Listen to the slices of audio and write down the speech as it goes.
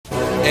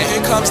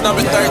comes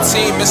number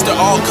 13, Mr.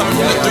 All coming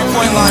from the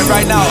three-point line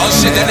right now. Oh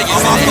shit, that nigga's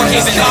in there.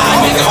 He's in there.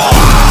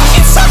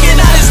 It's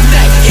sucking out his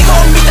neck. He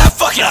gon' meet that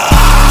fucking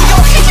we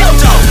gon' kick your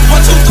door.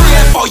 1, 2,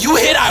 3, and 4. You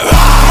hit I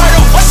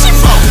murder. What she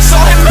for? Saw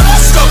him in my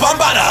scope. I'm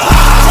about to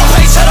from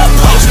page to the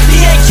post.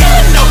 He ain't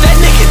getting no. That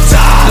nigga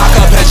die. Knock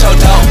up at your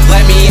door.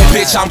 Let me in,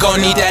 bitch. I'm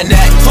gon' need that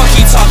neck. Fuck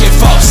you talking,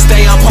 folks.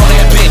 Stay up on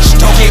that bitch.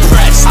 Don't get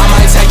pressed. I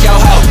might take your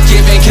hoe.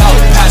 Give it go.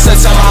 Pass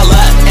it to my left.